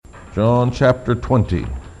John chapter 20.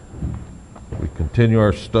 We continue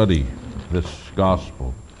our study of this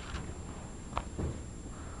gospel.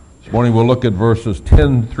 This morning we'll look at verses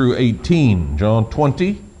 10 through 18. John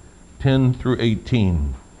 20, 10 through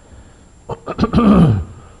 18.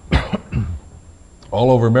 All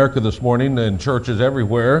over America this morning, and churches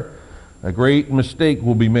everywhere, a great mistake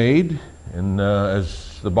will be made. And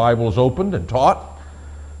as the Bible is opened and taught,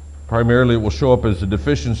 primarily it will show up as a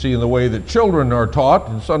deficiency in the way that children are taught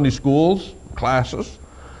in Sunday schools, classes,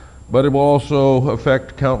 but it will also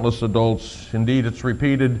affect countless adults. Indeed, it's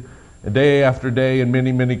repeated day after day in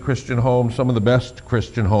many, many Christian homes, some of the best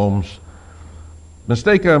Christian homes.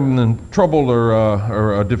 Mistake I'm in trouble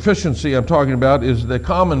or a deficiency I'm talking about is the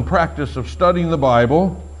common practice of studying the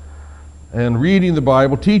Bible and reading the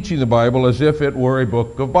Bible, teaching the Bible as if it were a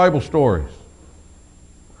book of Bible stories.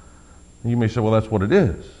 You may say, well, that's what it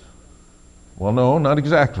is. Well, no, not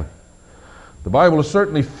exactly. The Bible is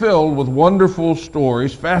certainly filled with wonderful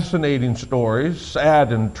stories, fascinating stories,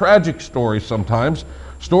 sad and tragic stories sometimes,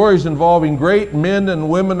 stories involving great men and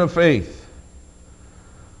women of faith.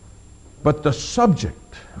 But the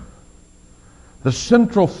subject, the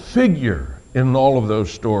central figure in all of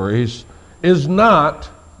those stories is not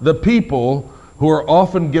the people who are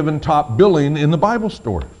often given top billing in the Bible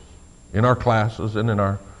stories, in our classes and in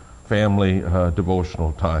our family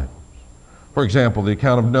devotional time. For example, the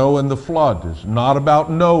account of Noah and the flood is not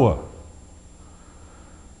about Noah.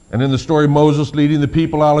 And in the story of Moses leading the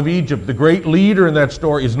people out of Egypt, the great leader in that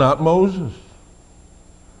story is not Moses.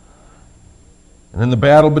 And in the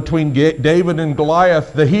battle between David and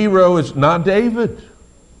Goliath, the hero is not David.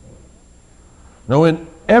 No, in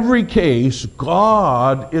every case,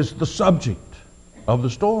 God is the subject of the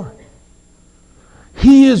story.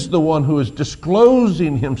 He is the one who is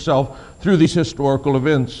disclosing himself through these historical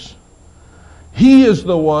events. He is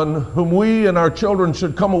the one whom we and our children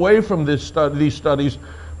should come away from these studies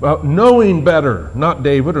knowing better, not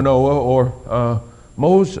David or Noah or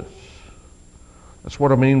Moses. That's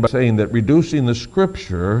what I mean by saying that reducing the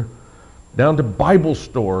Scripture down to Bible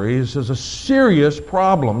stories is a serious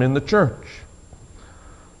problem in the church.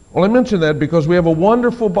 Well, I mention that because we have a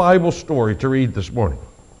wonderful Bible story to read this morning.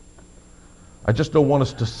 I just don't want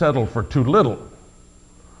us to settle for too little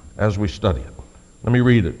as we study it. Let me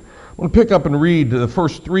read it. I'm going to pick up and read the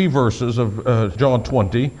first three verses of John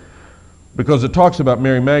 20 because it talks about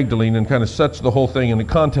Mary Magdalene and kind of sets the whole thing in the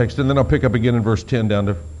context, and then I'll pick up again in verse 10 down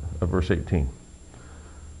to verse 18.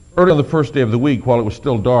 Early on the first day of the week, while it was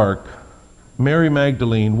still dark, Mary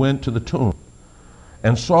Magdalene went to the tomb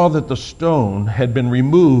and saw that the stone had been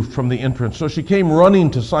removed from the entrance. So she came running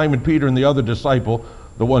to Simon Peter and the other disciple,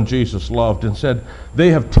 the one Jesus loved, and said,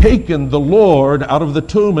 "They have taken the Lord out of the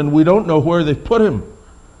tomb, and we don't know where they've put him."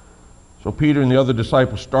 So Peter and the other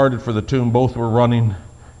disciple started for the tomb. Both were running,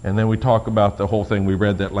 and then we talk about the whole thing. We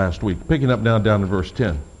read that last week. Picking up now down to verse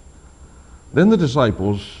 10. Then the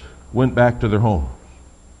disciples went back to their homes.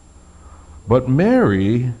 But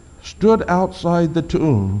Mary stood outside the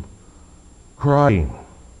tomb crying.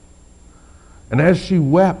 And as she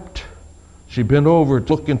wept, she bent over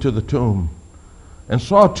to look into the tomb and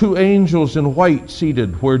saw two angels in white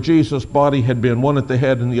seated where Jesus' body had been, one at the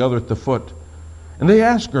head and the other at the foot. And they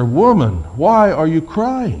asked her, "Woman, why are you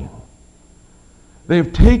crying?" "They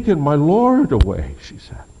have taken my Lord away," she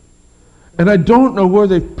said, "and I don't know where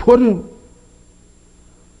they've put him."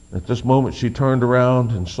 At this moment she turned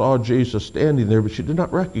around and saw Jesus standing there, but she did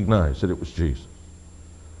not recognize that it was Jesus.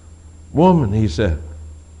 "Woman," he said,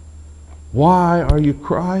 "why are you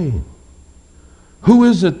crying? Who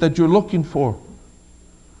is it that you're looking for?"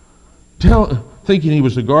 Thinking he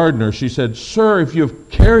was a gardener, she said, "Sir, if you have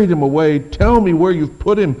carried him away, tell me where you've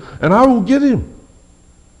put him, and I will get him."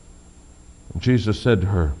 And Jesus said to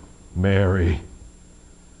her, "Mary."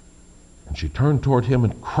 And she turned toward him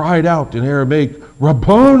and cried out in Aramaic,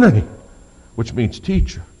 "Rabboni," which means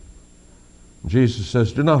teacher. And Jesus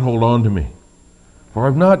says, "Do not hold on to me, for I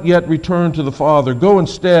have not yet returned to the Father. Go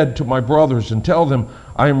instead to my brothers and tell them,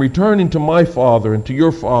 I am returning to my Father and to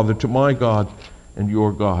your Father, to my God and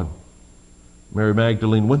your God." Mary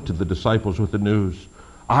Magdalene went to the disciples with the news,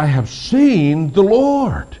 "I have seen the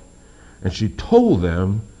Lord." And she told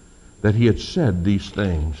them that he had said these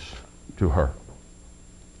things to her.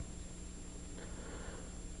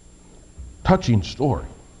 Touching story,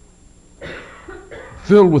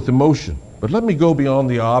 filled with emotion. But let me go beyond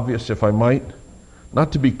the obvious, if I might,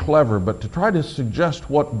 not to be clever, but to try to suggest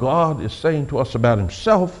what God is saying to us about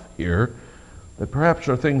himself here, that perhaps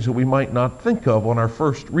are things that we might not think of on our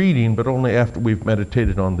first reading, but only after we've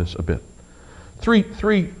meditated on this a bit.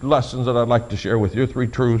 Three lessons that I'd like to share with you, three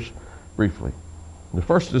truths briefly. The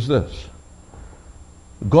first is this: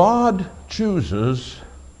 God chooses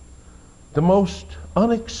the most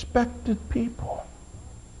unexpected people.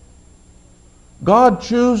 God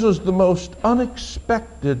chooses the most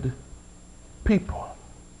unexpected people.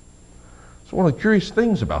 It's one of the curious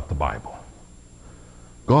things about the Bible.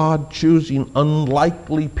 God choosing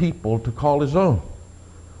unlikely people to call his own.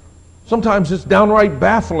 Sometimes it's downright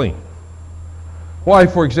baffling. Why,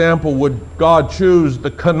 for example, would God choose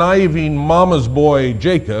the conniving mama's boy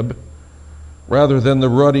Jacob rather than the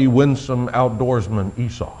ruddy, winsome outdoorsman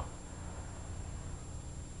Esau?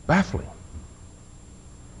 Baffling.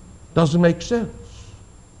 Doesn't make sense.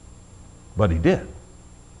 But he did.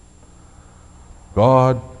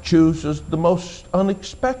 God chooses the most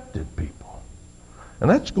unexpected people. And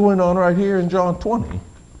that's going on right here in John 20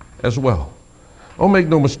 as well. Oh, make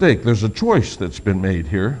no mistake, there's a choice that's been made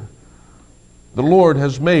here. The Lord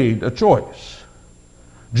has made a choice.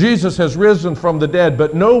 Jesus has risen from the dead,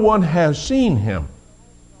 but no one has seen him.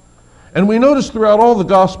 And we notice throughout all the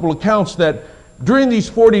gospel accounts that during these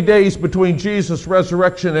 40 days between Jesus'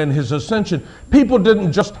 resurrection and his ascension, people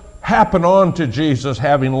didn't just happen on to Jesus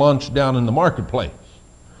having lunch down in the marketplace.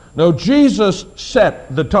 No, Jesus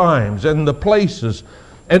set the times and the places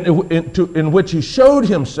in which he showed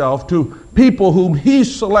himself to people whom he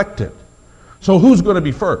selected. So who's going to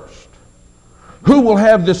be first? Who will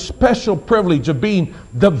have this special privilege of being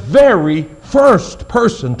the very first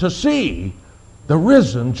person to see the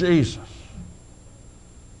risen Jesus?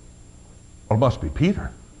 Well, it must be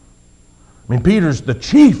Peter. I mean, Peter's the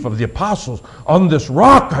chief of the apostles. On this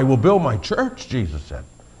rock I will build my church, Jesus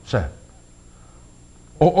said.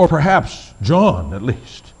 Or perhaps John, at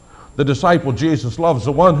least. The disciple Jesus loves,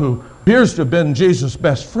 the one who appears to have been Jesus'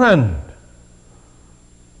 best friend.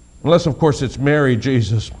 Unless, of course, it's Mary,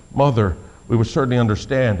 Jesus' mother, we would certainly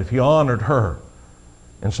understand if he honored her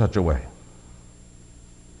in such a way.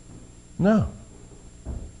 No.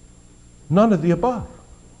 None of the above.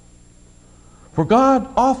 For God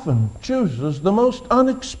often chooses the most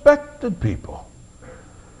unexpected people.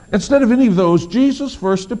 Instead of any of those, Jesus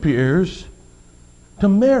first appears to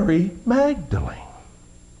Mary Magdalene.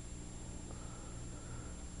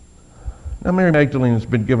 Now, Mary Magdalene has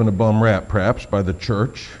been given a bum rap, perhaps, by the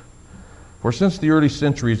church. For since the early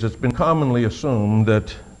centuries, it's been commonly assumed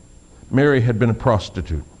that Mary had been a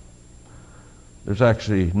prostitute. There's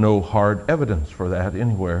actually no hard evidence for that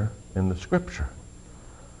anywhere in the Scripture.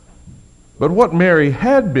 But what Mary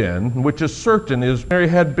had been, which is certain, is Mary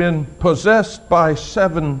had been possessed by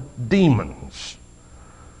 7 demons.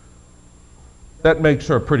 That makes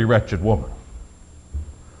her a pretty wretched woman.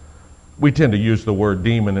 We tend to use the word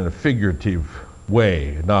demon in a figurative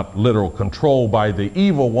way, not literal control by the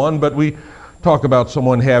evil one, but we talk about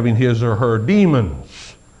someone having his or her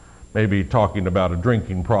demons. Maybe talking about a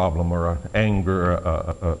drinking problem or an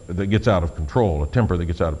anger that gets out of control, a temper that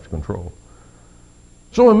gets out of control.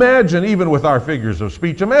 So imagine, even with our figures of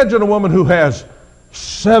speech, imagine a woman who has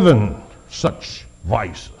 7 such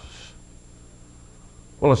vices.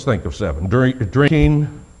 Well, let's think of 7.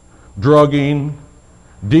 Drinking, drugging,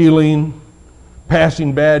 dealing,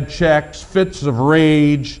 passing bad checks, fits of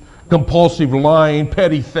rage, compulsive lying,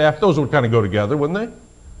 petty theft. Those would kind of go together, wouldn't they?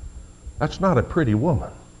 That's not a pretty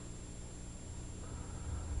woman.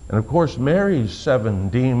 And of course, Mary's 7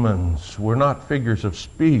 demons were not figures of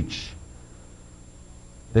speech.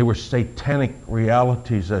 They were satanic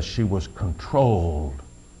realities as she was controlled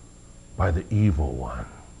by the evil one.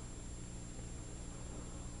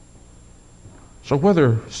 So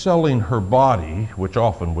whether selling her body, which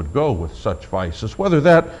often would go with such vices, whether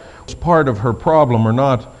that was part of her problem or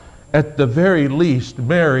not, at the very least,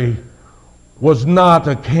 Mary was not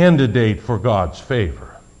a candidate for God's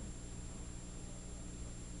favor.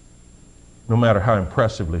 No matter how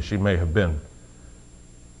impressively she may have been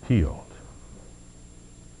healed.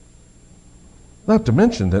 Not to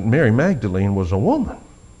mention that Mary Magdalene was a woman.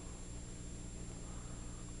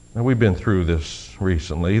 Now, we've been through this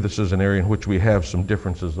recently. This is an area in which we have some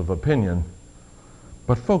differences of opinion.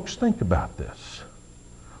 But folks, think about this.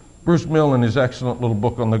 Bruce Mill, in his excellent little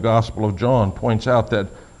book on the Gospel of John, points out that,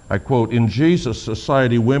 I quote, "In Jesus'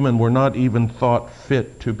 society, women were not even thought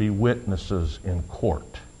fit to be witnesses in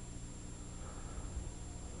court."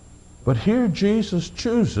 But here Jesus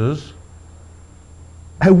chooses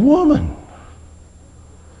a woman.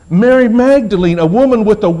 Mary Magdalene, a woman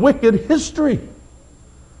with a wicked history,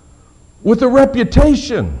 with a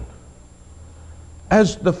reputation,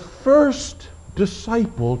 as the first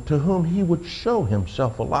disciple to whom he would show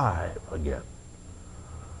himself alive again.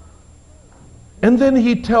 And then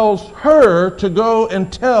he tells her to go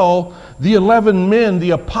and tell the 11 men,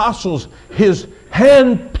 the apostles, his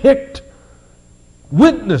hand-picked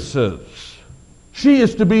witnesses, She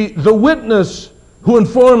is to be the witness who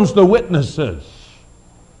informs the witnesses.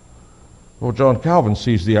 Well, John Calvin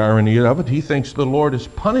sees the irony of it. He thinks the Lord is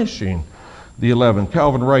punishing the 11.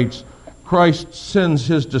 Calvin writes, Christ sends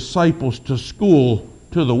his disciples to school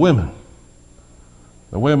to the women.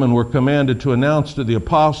 The women were commanded to announce to the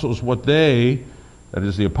apostles what they, that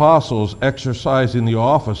is the apostles, exercising the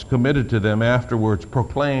office committed to them afterwards,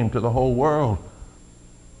 proclaimed to the whole world.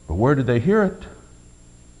 But where did they hear it?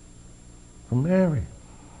 From Mary.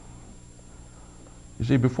 You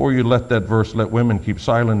see, before you let that verse, let women keep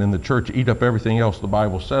silent in the church, eat up everything else the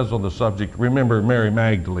Bible says on the subject, remember Mary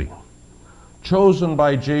Magdalene, chosen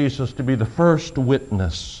by Jesus to be the first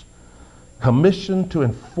witness, commissioned to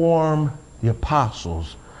inform the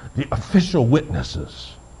apostles, the official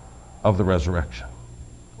witnesses of the resurrection.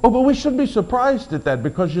 Oh, but we shouldn't be surprised at that,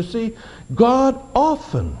 because you see, God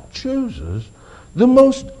often chooses the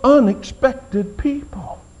most unexpected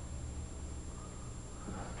people.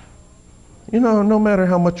 You know, no matter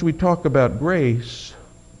how much we talk about grace,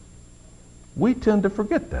 we tend to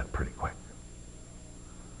forget that pretty quick.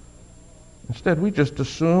 Instead, we just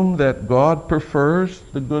assume that God prefers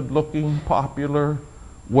the good-looking, popular,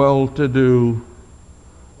 well-to-do,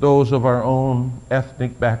 those of our own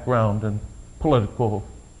ethnic background and political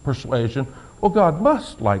persuasion. Well, God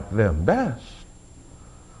must like them best.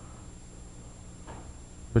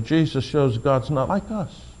 But Jesus shows God's not like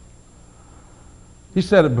us. He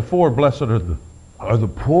said it before, blessed are the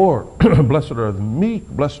poor, blessed are the meek,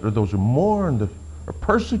 blessed are those who mourn, that are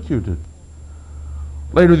persecuted.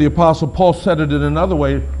 Later the Apostle Paul said it in another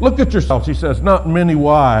way. Look at yourselves, he says, not many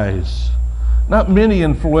wise, not many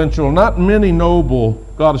influential, not many noble.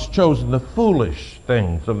 God has chosen the foolish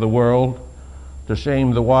things of the world to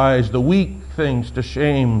shame the wise, the weak things to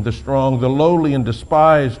shame the strong, the lowly and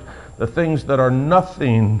despised, the things that are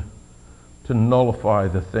nothing to nullify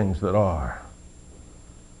the things that are.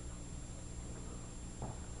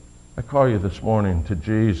 I call you this morning to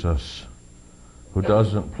Jesus, who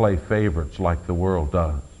doesn't play favorites like the world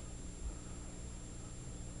does.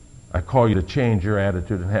 I call you to change your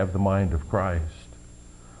attitude and have the mind of Christ,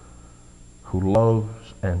 who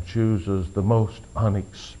loves and chooses the most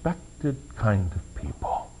unexpected kind of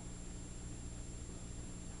people.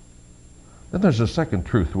 Then there's a second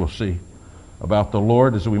truth we'll see about the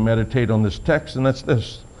Lord as we meditate on this text, and that's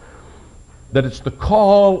this, that it's the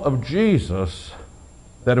call of Jesus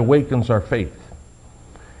that awakens our faith.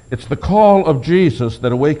 It's the call of Jesus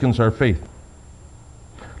that awakens our faith.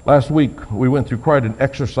 Last week, we went through quite an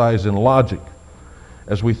exercise in logic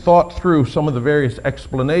as we thought through some of the various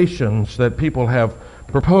explanations that people have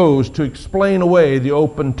proposed to explain away the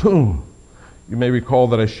open tomb. You may recall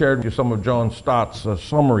that I shared with you some of John Stott's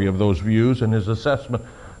summary of those views and his assessment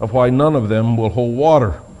of why none of them will hold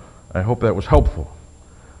water. I hope that was helpful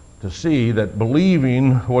to see that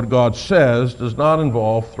believing what God says does not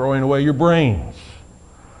involve throwing away your brains.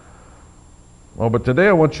 Well, but today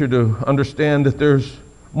I want you to understand that there's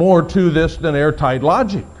more to this than airtight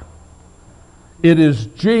logic. It is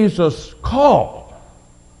Jesus' call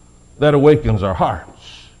that awakens our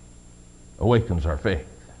hearts, awakens our faith.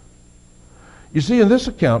 You see, in this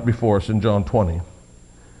account before us in John 20,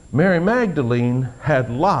 Mary Magdalene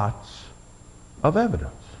had lots of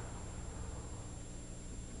evidence.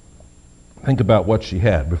 Think about what she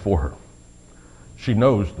had before her. She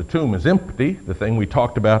knows the tomb is empty, the thing we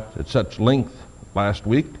talked about at such length last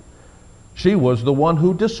week. She was the one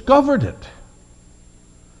who discovered it.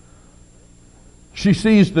 She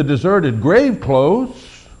sees the deserted grave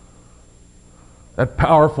clothes, that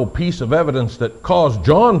powerful piece of evidence that caused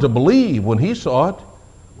John to believe when he saw it.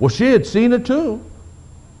 Well, she had seen it too.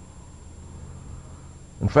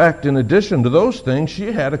 In fact, in addition to those things,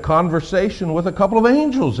 she had a conversation with a couple of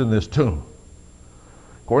angels in this tomb.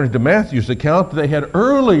 According to Matthew's account, they had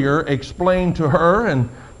earlier explained to her and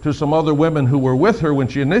to some other women who were with her when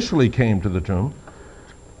she initially came to the tomb.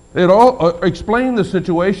 They had all explained the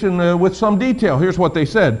situation with some detail. Here's what they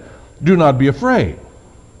said. Do not be afraid.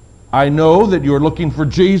 I know that you're looking for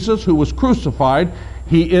Jesus who was crucified.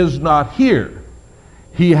 He is not here.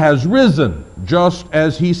 He has risen, just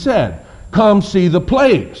as he said. Come see the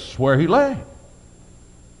place where he lay.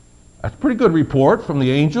 That's a pretty good report from the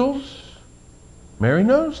angels. Mary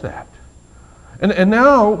knows that. And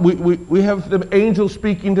now we have the angel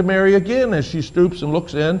speaking to Mary again as she stoops and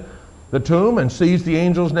looks in the tomb and sees the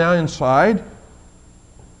angels now inside.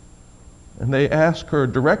 And they ask her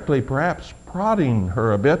directly, perhaps prodding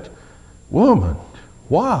her a bit, Woman,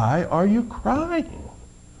 why are you crying?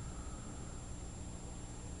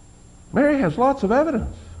 Mary has lots of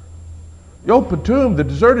evidence. The open tomb, the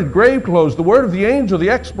deserted grave clothes, the word of the angel, the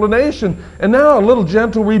explanation, and now a little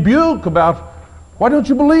gentle rebuke about Why don't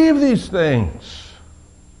you believe these things?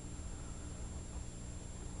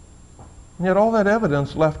 And yet all that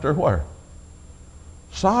evidence left her where?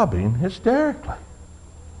 Sobbing hysterically.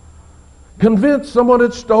 Convinced someone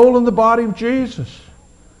had stolen the body of Jesus.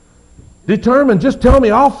 Determined, just tell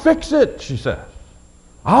me, I'll fix it, she says.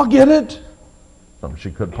 I'll get it. Something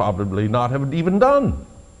she could probably not have even done.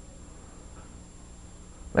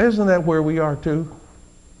 Isn't that where we are too?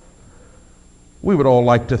 We would all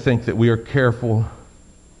like to think that we are careful,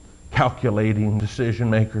 calculating decision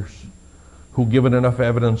makers who, given enough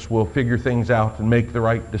evidence, will figure things out and make the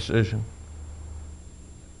right decision.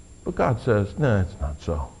 But God says, no, it's not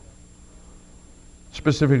so.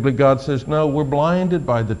 Specifically, God says, no, we're blinded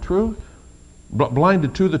by the truth,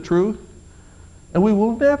 blinded to the truth, and we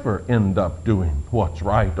will never end up doing what's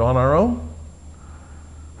right on our own.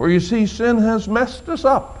 For you see, sin has messed us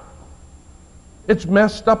up. It's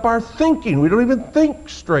messed up our thinking. We don't even think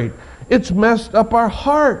straight. It's messed up our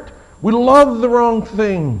heart. We love the wrong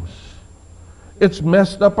things. It's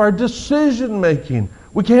messed up our decision making.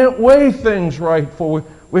 We can't weigh things right, for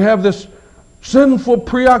we have this sinful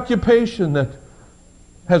preoccupation that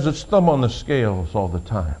has its thumb on the scales all the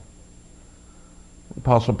time. The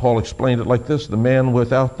Apostle Paul explained it like this: the man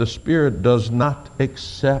without the Spirit does not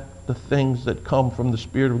accept the things that come from the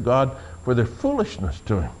Spirit of God, for their foolishness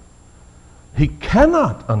to him. He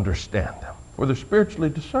cannot understand them, for they're spiritually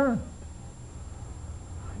discerned.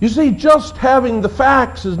 You see, just having the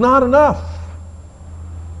facts is not enough.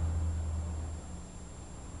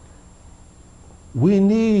 We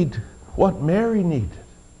need what Mary needed: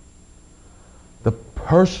 the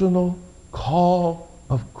personal call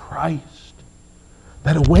of Christ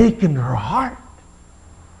that awakened her heart.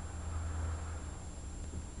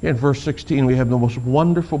 In verse 16, we have the most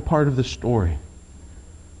wonderful part of the story.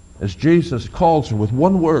 As Jesus calls her with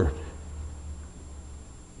one word,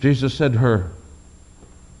 Jesus said to her,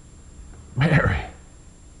 Mary,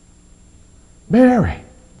 Mary.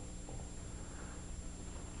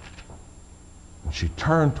 And she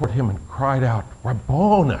turned toward him and cried out,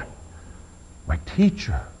 Rabboni, my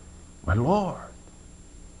teacher, my Lord.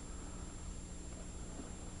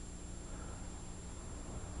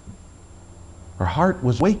 Her heart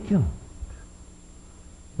was wakened,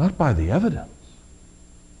 not by the evidence,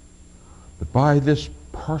 but by this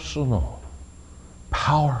personal,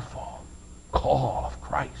 powerful call of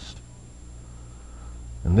Christ.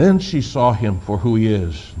 And then she saw him for who he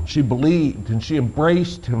is, and she believed, and she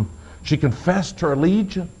embraced him. She confessed her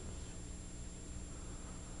allegiance.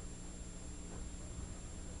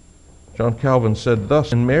 John Calvin said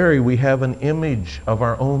thus, in Mary we have an image of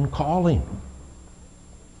our own calling.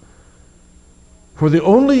 For the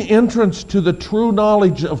only entrance to the true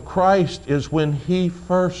knowledge of Christ is when he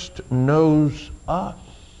first knows us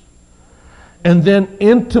and then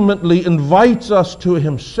intimately invites us to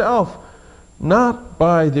himself, not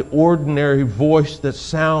by the ordinary voice that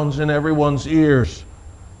sounds in everyone's ears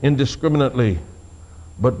indiscriminately,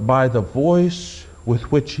 but by the voice with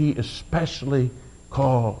which he especially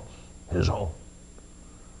calls his own.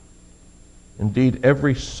 Indeed,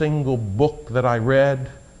 every single book that I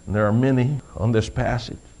read, and there are many on this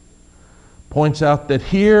passage, points out that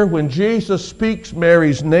here, when Jesus speaks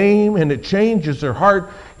Mary's name and it changes her heart,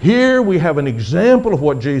 here we have an example of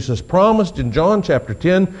what Jesus promised in John chapter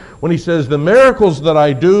 10 when he says, the miracles that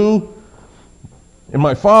I do in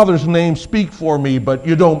my Father's name speak for me, but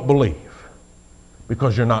you don't believe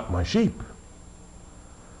because you're not my sheep.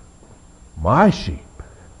 My sheep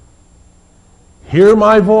hear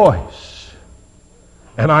my voice,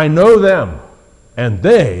 and I know them, and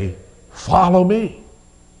they follow me,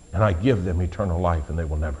 and I give them eternal life, and they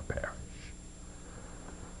will never perish.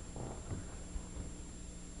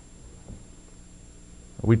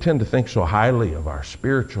 We tend to think so highly of our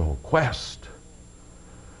spiritual quest.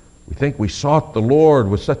 We think we sought the Lord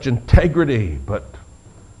with such integrity, but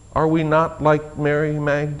are we not like Mary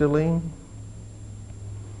Magdalene?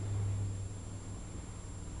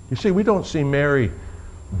 You see, we don't see Mary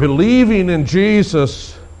believing in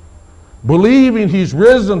Jesus, believing he's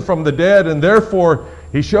risen from the dead, and therefore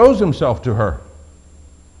he shows himself to her.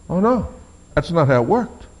 Oh no, that's not how it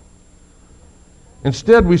worked.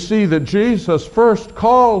 Instead, we see that Jesus first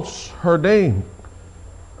calls her name,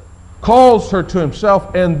 calls her to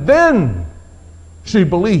himself, and then she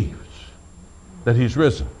believes that he's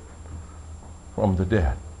risen from the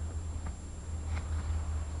dead.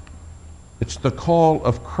 It's the call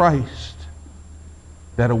of Christ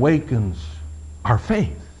that awakens our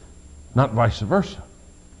faith, not vice versa.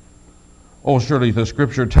 Oh, surely the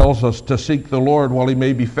Scripture tells us to seek the Lord while he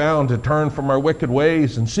may be found, to turn from our wicked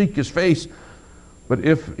ways and seek his face. But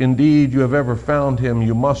if indeed you have ever found him,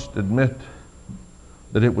 you must admit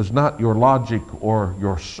that it was not your logic or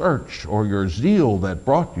your search or your zeal that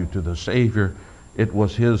brought you to the Savior. It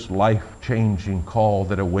was His life-changing call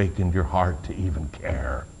that awakened your heart to even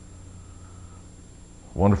care.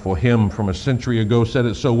 A wonderful hymn from a century ago said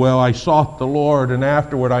it so well: I sought the Lord, and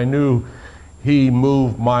afterward I knew He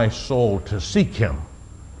moved my soul to seek Him,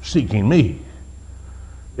 seeking me.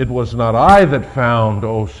 It was not I that found,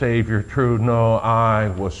 O Savior true, no, I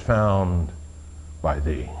was found by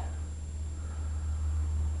Thee.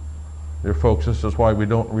 Dear folks, this is why we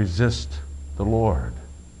don't resist the Lord.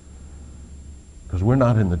 Because we're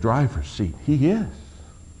not in the driver's seat. He is.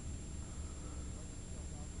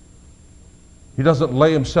 He doesn't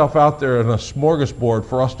lay Himself out there in a smorgasbord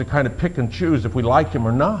for us to kind of pick and choose if we like Him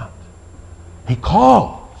or not. He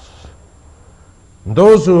calls. And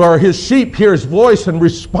those who are His sheep hear His voice and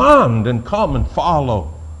respond and come and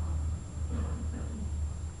follow.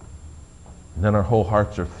 And then our whole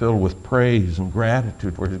hearts are filled with praise and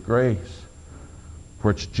gratitude for His grace.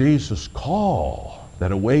 For it's Jesus' call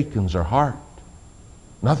that awakens our heart.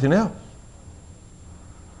 Nothing else.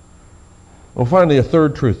 Well, finally, a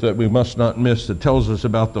third truth that we must not miss that tells us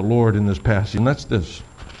about the Lord in this passage, and that's this: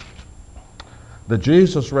 that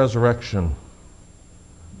Jesus' resurrection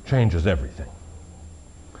changes everything.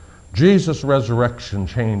 Jesus' resurrection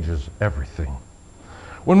changes everything.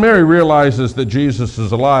 When Mary realizes that Jesus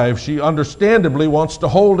is alive, she understandably wants to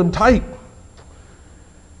hold Him tight.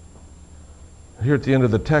 Here at the end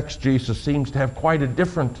of the text, Jesus seems to have quite a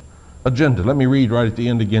different agenda. Let me read right at the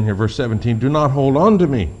end again here, verse 17. Do not hold on to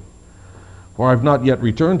me, for I have not yet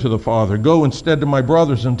returned to the Father. Go instead to my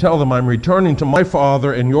brothers and tell them I'm returning to my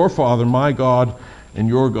Father and your Father, my God and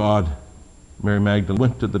your God. Mary Magdalene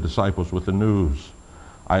went to the disciples with the news.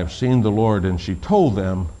 I have seen the Lord, and she told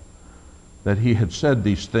them that He had said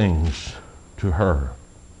these things to her.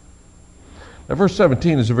 Now, verse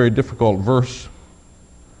 17 is a very difficult verse.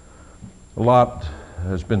 A lot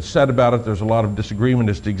has been said about it. There's a lot of disagreement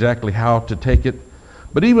as to exactly how to take it.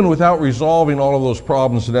 But even without resolving all of those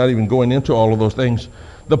problems, without even going into all of those things,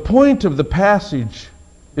 the point of the passage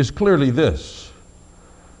is clearly this: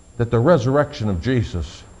 that the resurrection of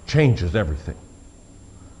Jesus changes everything.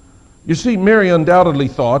 You see, Mary undoubtedly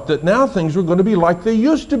thought that now things were going to be like they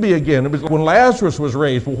used to be again. It was when Lazarus was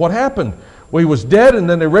raised. Well, what happened? Well, he was dead, and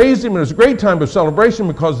then they raised him, and it was a great time of celebration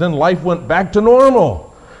because then life went back to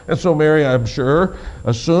normal. And so Mary, I'm sure,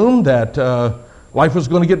 assumed that life was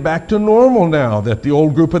going to get back to normal now, that the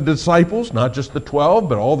old group of disciples, not just the 12,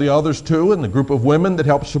 but all the others too, and the group of women that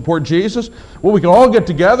helped support Jesus, well, we could all get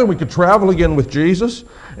together, we could travel again with Jesus,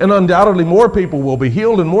 and undoubtedly more people will be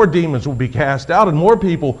healed, and more demons will be cast out, and more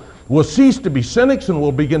people will cease to be cynics and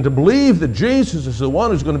will begin to believe that Jesus is the one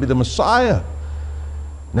who's going to be the Messiah.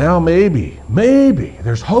 Now maybe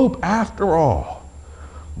there's hope after all,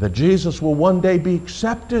 that Jesus will one day be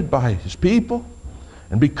accepted by His people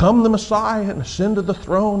and become the Messiah and ascend to the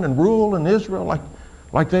throne and rule in Israel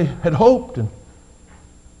like they had hoped. And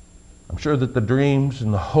I'm sure that the dreams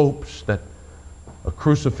and the hopes that a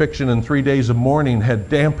crucifixion and 3 days of mourning had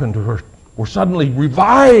dampened were suddenly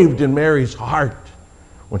revived in Mary's heart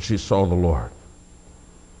when she saw the Lord.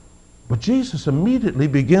 But Jesus immediately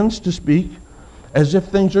begins to speak as if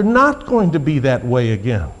things are not going to be that way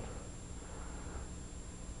again.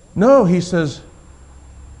 No, He says,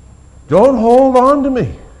 don't hold on to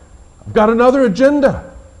me. I've got another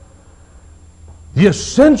agenda. The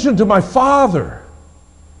ascension to my Father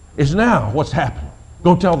is now what's happening.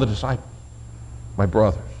 Go tell the disciples, my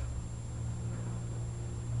brothers.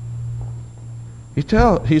 He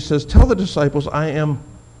says, tell the disciples I am,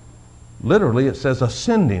 literally it says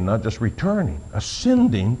ascending, not just returning.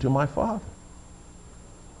 Ascending to my Father.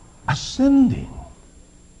 Ascending.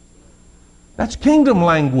 That's kingdom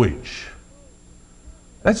language.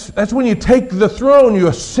 That's when you take the throne, you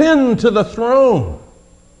ascend to the throne.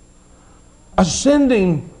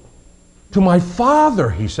 Ascending to my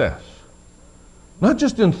Father, He says. Not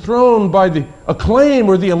just enthroned by the acclaim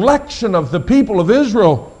or the election of the people of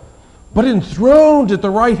Israel, but enthroned at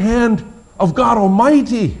the right hand of God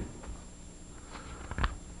Almighty.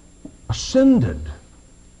 Ascended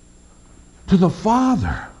to the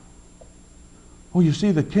Father. Well, you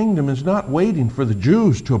see, the kingdom is not waiting for the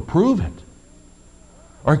Jews to approve it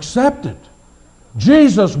or accept it.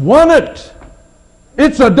 Jesus won it.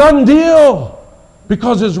 It's a done deal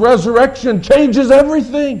because His resurrection changes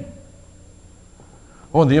everything.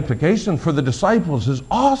 Oh, and the implication for the disciples is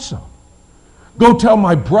awesome. Go tell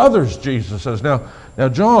my brothers, Jesus says. Now,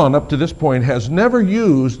 John, up to this point, has never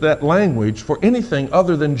used that language for anything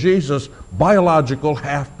other than Jesus' biological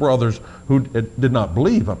half-brothers who did not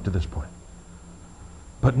believe up to this point.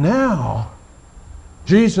 But now,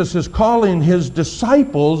 Jesus is calling his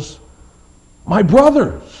disciples my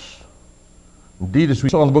brothers. Indeed, as we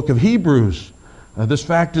saw in the book of Hebrews, this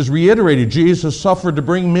fact is reiterated. Jesus suffered to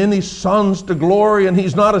bring many sons to glory, and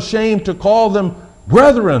he's not ashamed to call them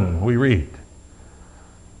brethren, we read.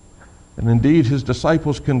 And indeed, his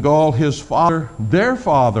disciples can call his Father their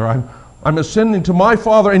Father. I'm ascending to my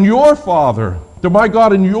Father and your Father, to my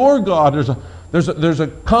God and your God. There's a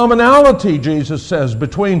commonality, Jesus says,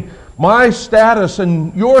 between my status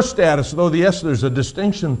and your status. Though, yes, there's a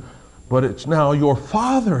distinction, but it's now your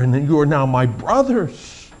Father, and you are now my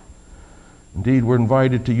brothers. Indeed, we're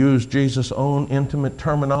invited to use Jesus' own intimate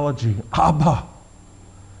terminology. Abba,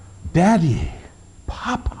 Daddy,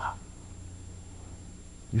 Papa.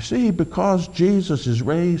 You see, because Jesus is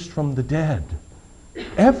raised from the dead,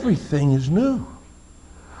 everything is new.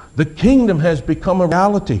 The kingdom has become a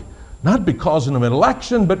reality, not because of an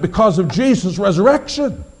election, but because of Jesus'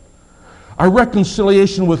 resurrection. Our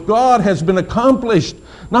reconciliation with God has been accomplished,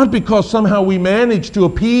 not because somehow we managed to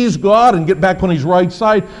appease God and get back on his right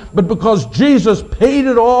side, but because Jesus paid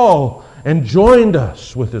it all and joined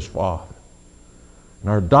us with his Father. And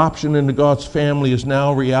our adoption into God's family is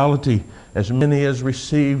now reality. As many as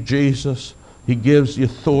receive Jesus, he gives the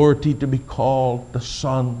authority to be called the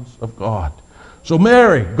sons of God. So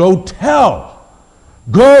Mary, go tell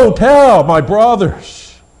my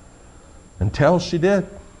brothers. And tell she did.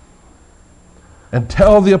 And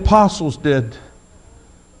tell the apostles did.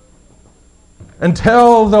 And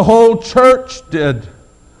tell the whole church did.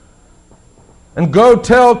 And go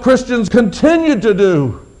tell Christians continue to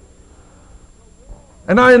do.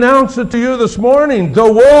 And I announce it to you this morning,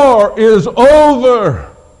 the war is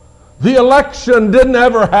over. The election didn't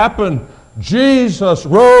ever happen. Jesus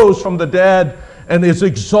rose from the dead and is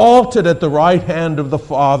exalted at the right hand of the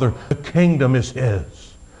Father. The kingdom is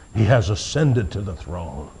his. He has ascended to the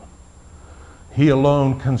throne. He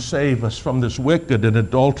alone can save us from this wicked and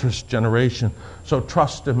adulterous generation. So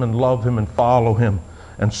trust him and love him and follow him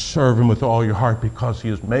and serve him with all your heart, because he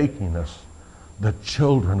is making us the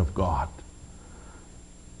children of God.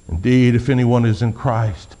 Indeed, if anyone is in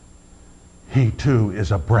Christ, he too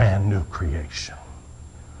is a brand new creation.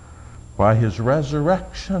 By his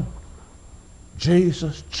resurrection,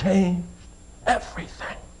 Jesus changed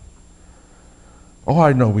everything. Oh,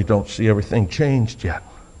 I know we don't see everything changed yet.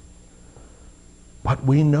 But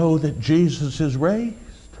we know that Jesus is raised.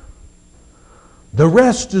 The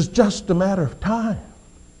rest is just a matter of time.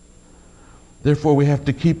 Therefore, we have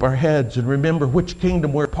to keep our heads and remember which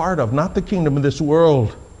kingdom we're part of. Not the kingdom of this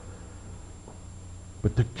world,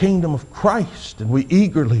 but the kingdom of Christ. And we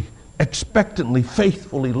eagerly, expectantly,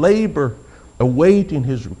 faithfully labor, awaiting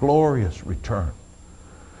his glorious return.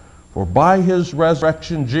 For by his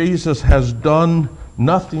resurrection, Jesus has done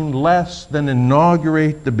nothing less than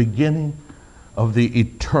inaugurate the beginning of the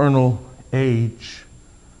eternal age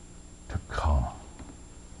to come.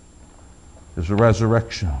 His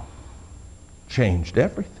resurrection changed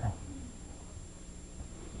everything.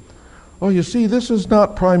 Oh, you see, this is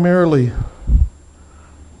not primarily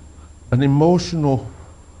an emotional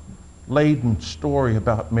laden story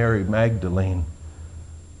about Mary Magdalene,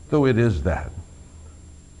 though it is that.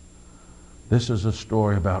 This is a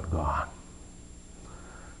story about God.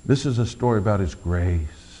 This is a story about his grace.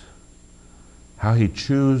 How he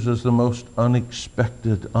chooses the most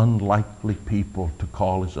unexpected, unlikely people to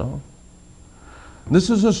call his own. This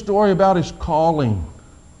is a story about his calling.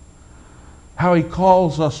 How he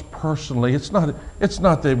calls us personally. It's not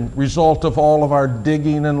the result of all of our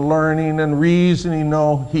digging and learning and reasoning.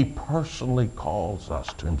 No, he personally calls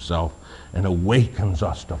us to himself and awakens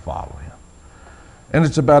us to follow him. And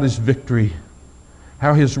it's about his victory.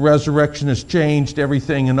 How his resurrection has changed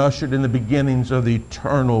everything and ushered in the beginnings of the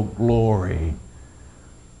eternal glory.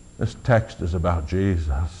 This text is about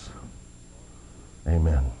Jesus.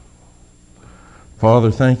 Amen.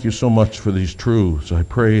 Father, thank you so much for these truths. I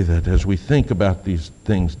pray that as we think about these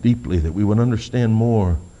things deeply, that we would understand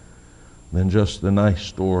more than just the nice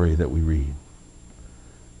story that we read.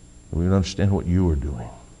 That we would understand what you are doing.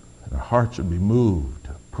 And our hearts would be moved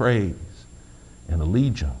to praise and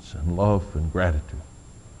allegiance and love and gratitude.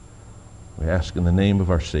 We ask in the name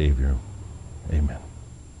of our Savior. Amen.